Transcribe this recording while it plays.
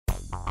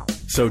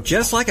So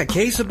just like a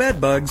case of bed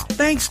bugs,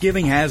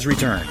 Thanksgiving has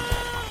returned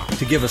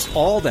to give us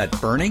all that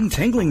burning,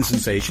 tingling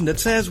sensation that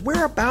says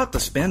we're about to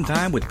spend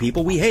time with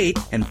people we hate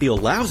and feel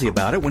lousy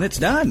about it when it's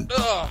done.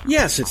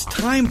 Yes, it's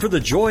time for the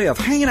joy of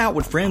hanging out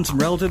with friends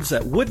and relatives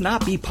that would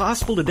not be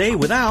possible today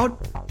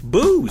without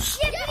booze.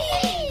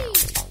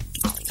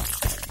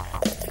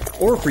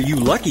 Or for you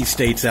lucky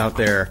states out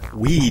there,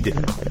 weed.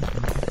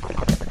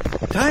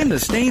 Time to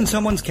stain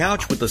someone's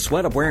couch with the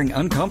sweat of wearing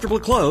uncomfortable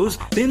clothes,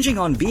 binging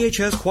on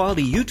VHS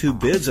quality YouTube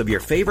vids of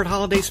your favorite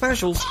holiday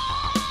specials,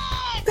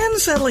 then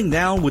settling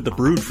down with the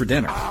brood for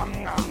dinner.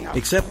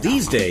 Except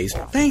these days,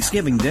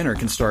 Thanksgiving dinner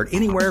can start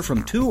anywhere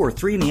from 2 or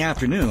 3 in the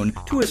afternoon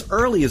to as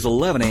early as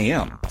 11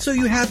 a.m. So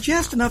you have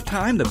just enough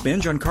time to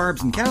binge on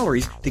carbs and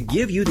calories to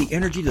give you the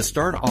energy to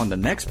start on the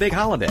next big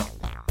holiday,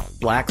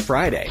 Black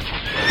Friday,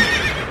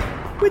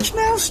 which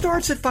now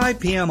starts at 5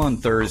 p.m. on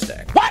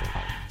Thursday. What?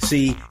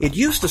 See, it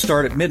used to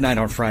start at midnight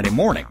on Friday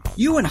morning.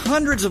 You and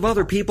hundreds of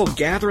other people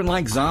gathering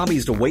like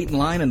zombies to wait in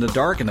line in the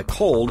dark and the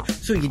cold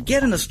so you could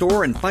get in a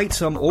store and fight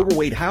some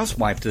overweight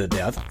housewife to the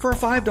death for a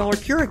 $5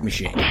 Keurig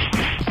machine.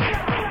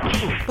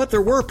 But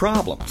there were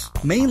problems.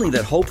 Mainly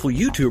that hopeful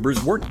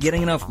YouTubers weren't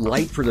getting enough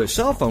light for their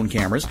cell phone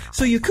cameras,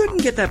 so you couldn't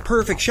get that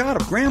perfect shot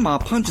of Grandma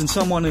punching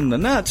someone in the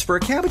nuts for a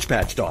Cabbage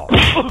Patch doll.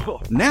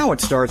 Now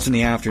it starts in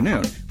the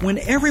afternoon, when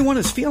everyone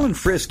is feeling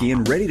frisky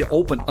and ready to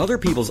open other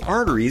people's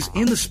arteries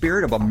in the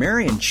spirit of a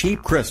merry and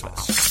cheap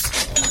Christmas.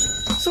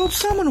 So if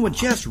someone would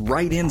just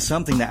write in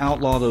something to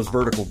outlaw those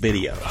vertical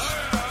videos.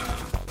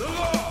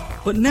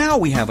 But now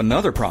we have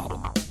another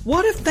problem.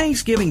 What if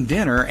Thanksgiving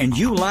dinner and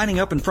you lining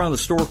up in front of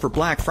the store for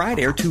Black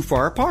Friday are too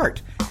far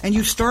apart, and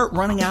you start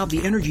running out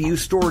the energy you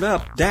stored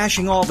up,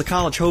 dashing all the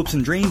college hopes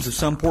and dreams of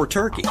some poor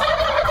turkey?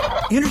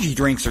 Energy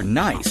drinks are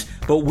nice,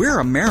 but we're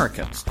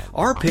Americans.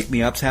 Our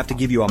pick-me-ups have to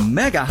give you a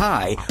mega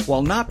high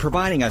while not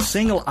providing a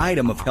single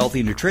item of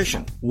healthy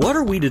nutrition. What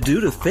are we to do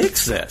to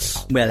fix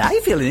this? Well, I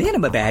fill an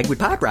enema bag with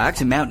Pop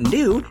Rocks and Mountain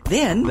Dew,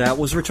 then... That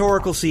was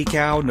rhetorical, Sea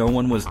Cow. No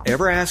one was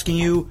ever asking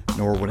you,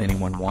 nor would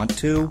anyone want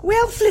to.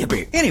 Well,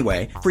 Flipper.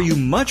 Anyway, for you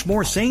much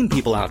more sane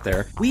people out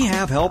there, we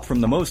have help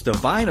from the most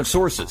divine of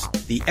sources.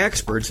 The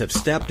experts have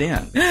stepped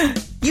in.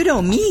 You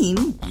don't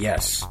mean...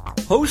 Yes.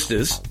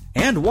 Hostess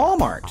and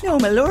Walmart. No,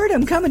 my lord,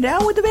 I'm coming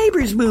down with the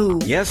vapors,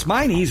 moo. Yes,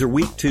 my knees are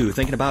weak too,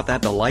 thinking about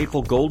that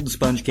delightful golden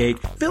sponge cake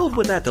filled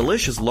with that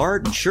delicious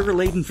lard and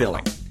sugar-laden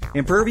filling.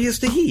 Impervious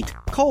to heat,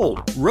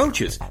 cold,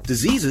 roaches,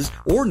 diseases,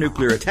 or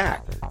nuclear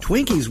attack.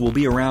 Twinkies will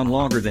be around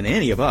longer than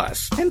any of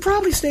us, and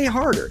probably stay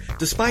harder,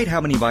 despite how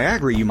many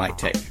Viagra you might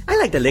take. I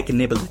like to lick and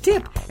nibble the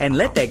tip, and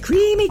let that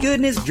creamy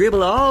goodness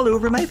dribble all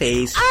over my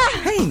face.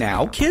 Hey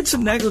now, kids of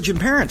negligent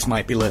parents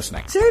might be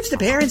listening. Serves the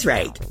parents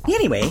right.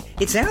 Anyway,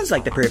 it sounds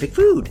like the perfect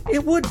food.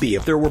 It would be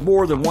if there were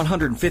more than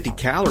 150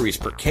 calories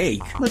per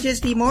cake. Well,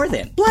 just eat more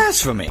then.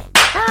 Blasphemy!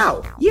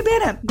 How? You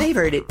better. They've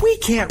heard it. We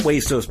can't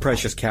waste those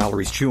precious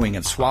calories chewing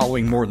and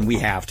swallowing more than we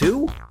have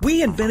to.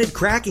 We invented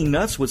cracking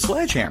nuts with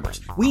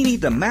sledgehammers. We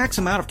need the max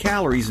amount of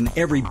calories in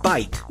every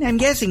bite. I'm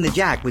guessing the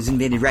jock was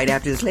invented right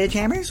after the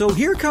sledgehammer? So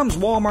here comes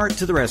Walmart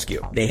to the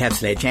rescue. They have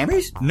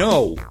sledgehammers?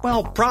 No.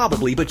 Well,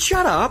 probably, but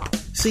shut up.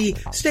 See,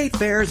 State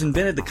Fairs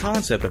invented the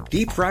concept of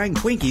deep frying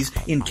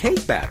Twinkies in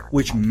cake batter,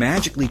 which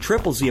magically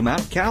triples the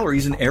amount of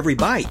calories in every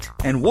bite.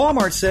 And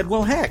Walmart said,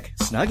 well, heck,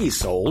 Snuggies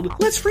sold.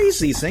 Let's freeze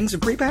these things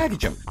and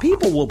prepackage them.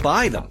 People will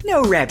buy them.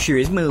 No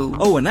rapturous moo.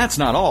 Oh, and that's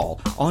not all.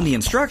 On the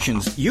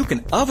instructions, you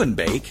can oven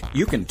bake,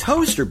 you can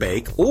toaster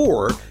bake,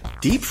 or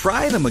deep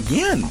fry them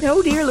again.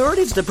 Oh, dear Lord,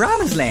 it's the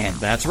promised land.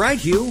 That's right,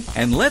 Hugh.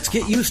 And let's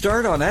get you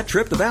started on that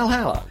trip to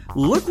Valhalla.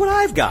 Look what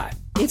I've got.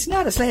 It's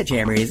not a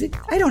sledgehammer, is it?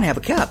 I don't have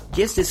a cup,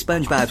 just this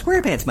SpongeBob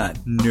SquarePants mug.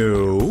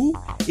 No,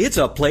 it's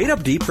a plate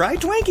of deep-fried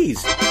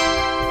Twinkies.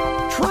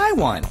 Try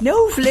one.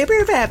 No flipper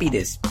of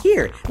happiness.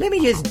 Here, let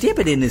me just dip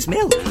it in this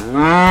milk.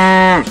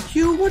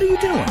 Hugh, what are you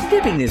doing?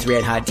 Dipping this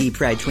red-hot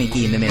deep-fried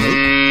Twinkie in the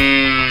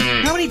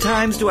milk. How many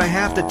times do I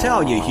have to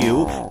tell you,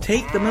 Hugh?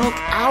 Take the milk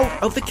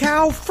out of the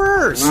cow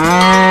first.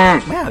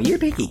 Wow, you're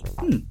picky.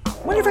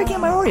 Wonder if I get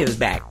my Oreos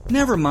back.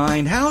 Never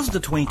mind. How's the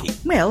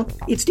Twinkie? Well,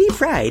 it's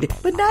deep-fried,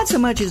 but not so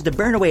much as to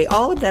burn away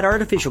all of that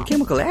artificial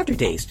chemical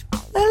aftertaste.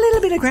 A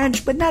little bit of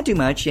crunch, but not too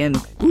much, and,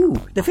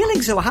 ooh, the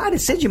filling's so hot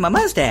it's singeing my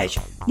mustache.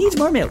 Needs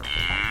more milk.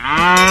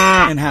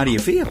 And how do you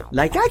feel?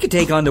 Like I could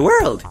take on the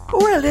world.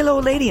 Or a little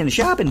old lady in a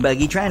shopping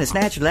buggy trying to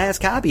snatch the last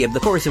copy of The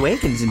Force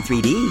Awakens in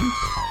 3D.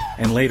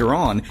 And later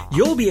on,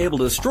 you'll be able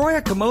to destroy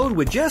a commode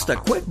with just a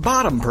quick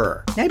bottom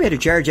purr. I better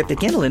charge up the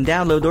Kindle and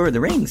download Lord of the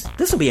Rings.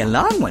 This'll be a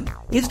long one.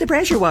 Is the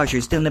pressure washer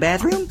still in the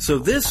bathroom? So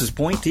this is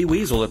Point T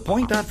Weasel at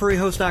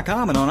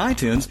point.furryhost.com and on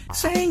iTunes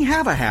saying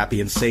have a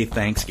happy and safe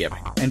Thanksgiving.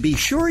 And be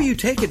sure you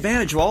take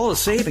advantage of all the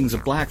savings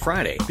of Black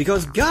Friday,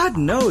 because God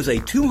knows a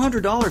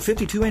 $200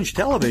 52-inch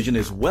television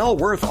is well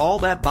worth all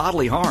that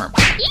bodily harm.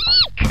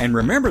 And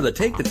remember to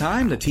take the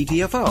time to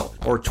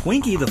TTFO, or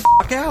Twinkie the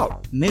f***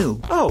 out. Moo.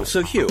 Oh,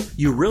 so Hugh,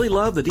 you really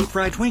love the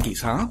deep-fried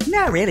Twinkies, huh?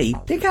 Not really.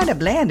 They're kind of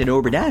bland and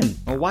overdone.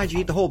 Well, why'd you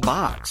eat the whole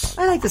box?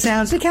 I like the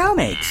sounds the cow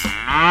makes.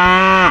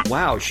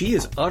 Wow, she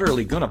is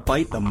utterly gonna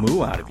bite the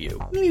moo out of you.